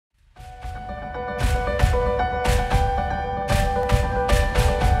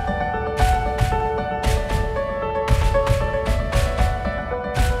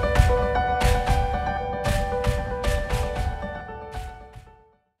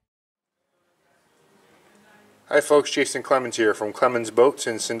Hi folks, Jason Clemons here from Clemons Boats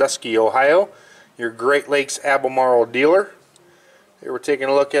in Sandusky, Ohio, your Great Lakes Albemarle dealer. Here we're taking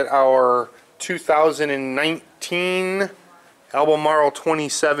a look at our 2019 Albemarle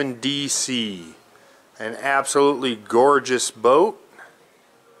 27 DC. An absolutely gorgeous boat.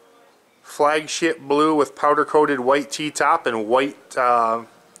 Flagship blue with powder coated white T-top and white Yamaha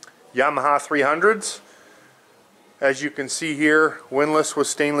 300s. As you can see here, windlass with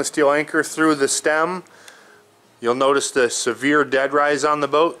stainless steel anchor through the stem. You'll notice the severe dead rise on the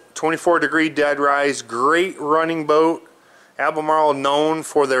boat. 24-degree dead rise, great running boat. Albemarle known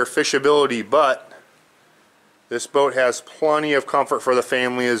for their fishability, but this boat has plenty of comfort for the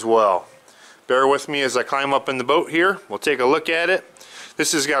family as well. Bear with me as I climb up in the boat here. We'll take a look at it.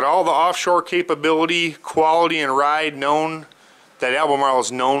 This has got all the offshore capability, quality, and ride known that Albemarle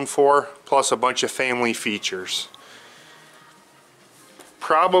is known for, plus a bunch of family features.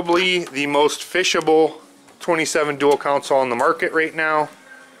 Probably the most fishable 27 dual console on the market right now.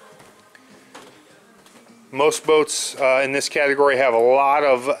 Most boats in this category have a lot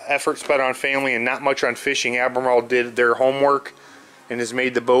of effort spent on family and not much on fishing. Albemarle did their homework and has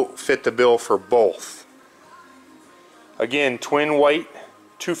made the boat fit the bill for both. Again, twin white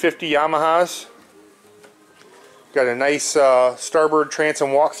 250 Yamahas. Got a nice starboard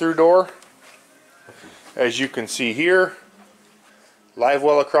transom walk-through door, as you can see here. Live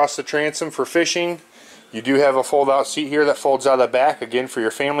well across the transom for fishing. You do have a fold-out seat here that folds out of the back, again for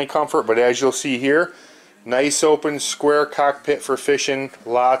your family comfort, but as you'll see here, nice open square cockpit for fishing.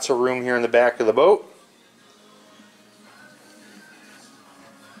 Lots of room here in the back of the boat.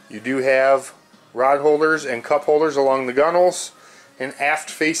 You do have rod holders and cup holders along the gunnels. An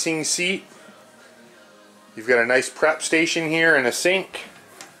aft-facing seat. You've got a nice prep station here and a sink.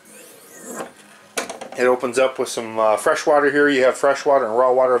 It opens up with some fresh water here. You have fresh water and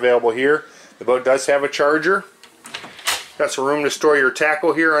raw water available here. The boat does have a charger. Got some room to store your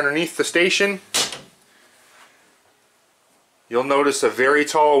tackle here underneath the station. You'll notice a very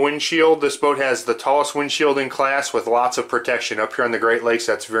tall windshield. This boat has the tallest windshield in class with lots of protection. Up here on the Great Lakes,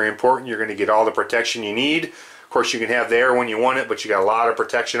 that's very important. You're going to get all the protection you need. Of course, you can have the air when you want it, but you got a lot of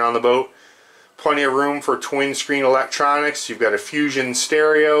protection on the boat. Plenty of room for twin screen electronics. You've got a Fusion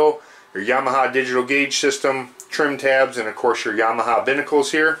stereo, your Yamaha digital gauge system, trim tabs, and of course your Yamaha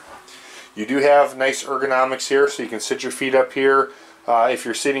binnacles here. You do have nice ergonomics here, so you can sit your feet up here if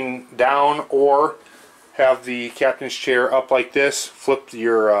you're sitting down, or have the captain's chair up like this. Flip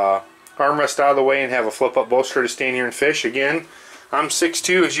your armrest out of the way and have a flip-up bolster to stand here and fish. Again, I'm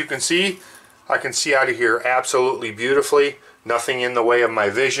 6'2", as you can see. I can see out of here absolutely beautifully. Nothing in the way of my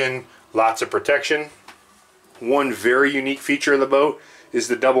vision. Lots of protection. One very unique feature of the boat is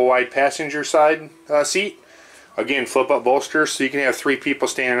the double wide passenger side seat. Again, flip up bolster, so you can have 3 people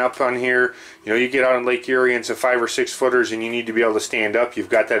standing up on here. You know, you get out on Lake Erie and some 5 or 6 footers and you need to be able to stand up. You've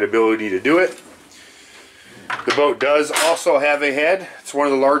got that ability to do it. The boat does also have a head. It's one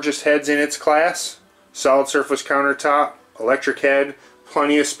of the largest heads in its class. Solid surface countertop, electric head,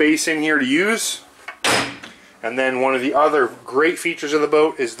 plenty of space in here to use. And then one of the other great features of the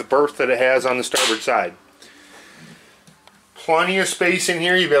boat is the berth that it has on the starboard side. Plenty of space in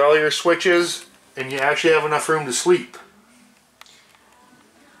here. You've got all your switches, and you actually have enough room to sleep.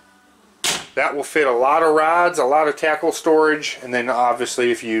 That will fit a lot of rods, a lot of tackle storage, and then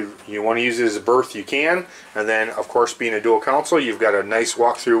obviously if you want to use it as a berth, you can. And then of course, being a dual console, you've got a nice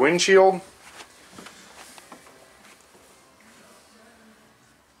walk-through windshield.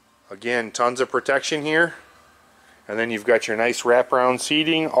 Again, tons of protection here. And then you've got your nice wraparound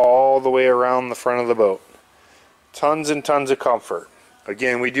seating all the way around the front of the boat. Tons and tons of comfort.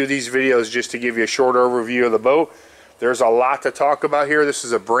 Again, we do these videos just to give you a short overview of the boat. There's a lot to talk about here. This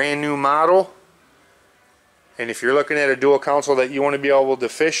is a brand new model. And if you're looking at a dual console that you want to be able to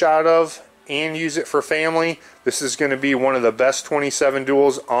fish out of and use it for family, this is going to be one of the best 27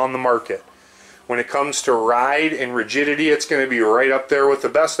 duals on the market. When it comes to ride and rigidity, it's going to be right up there with the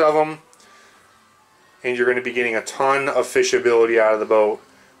best of them. And you're going to be getting a ton of fishability out of the boat.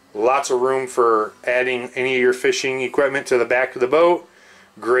 Lots of room for adding any of your fishing equipment to the back of the boat.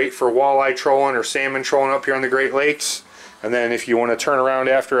 Great for walleye trolling or salmon trolling up here on the Great Lakes. And then if you want to turn around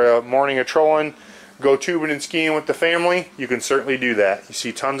after a morning of trolling, go tubing and skiing with the family, you can certainly do that. You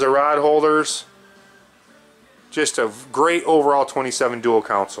see tons of rod holders. Just a great overall 27 dual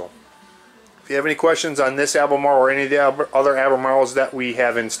console. If you have any questions on this Albemarle or any of the other Albemarles that we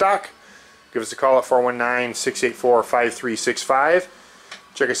have in stock, give us a call at 419-684-5365.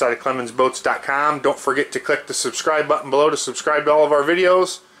 Check us out at clemonsboats.com. Don't forget to click the subscribe button below to subscribe to all of our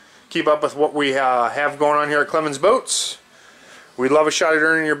videos. Keep up with what we have going on here at Clemons Boats. We love a shot at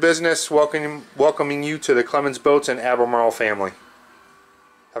earning your business. Welcoming you to the Clemons Boats and Albemarle family.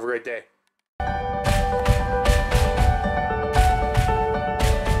 Have a great day.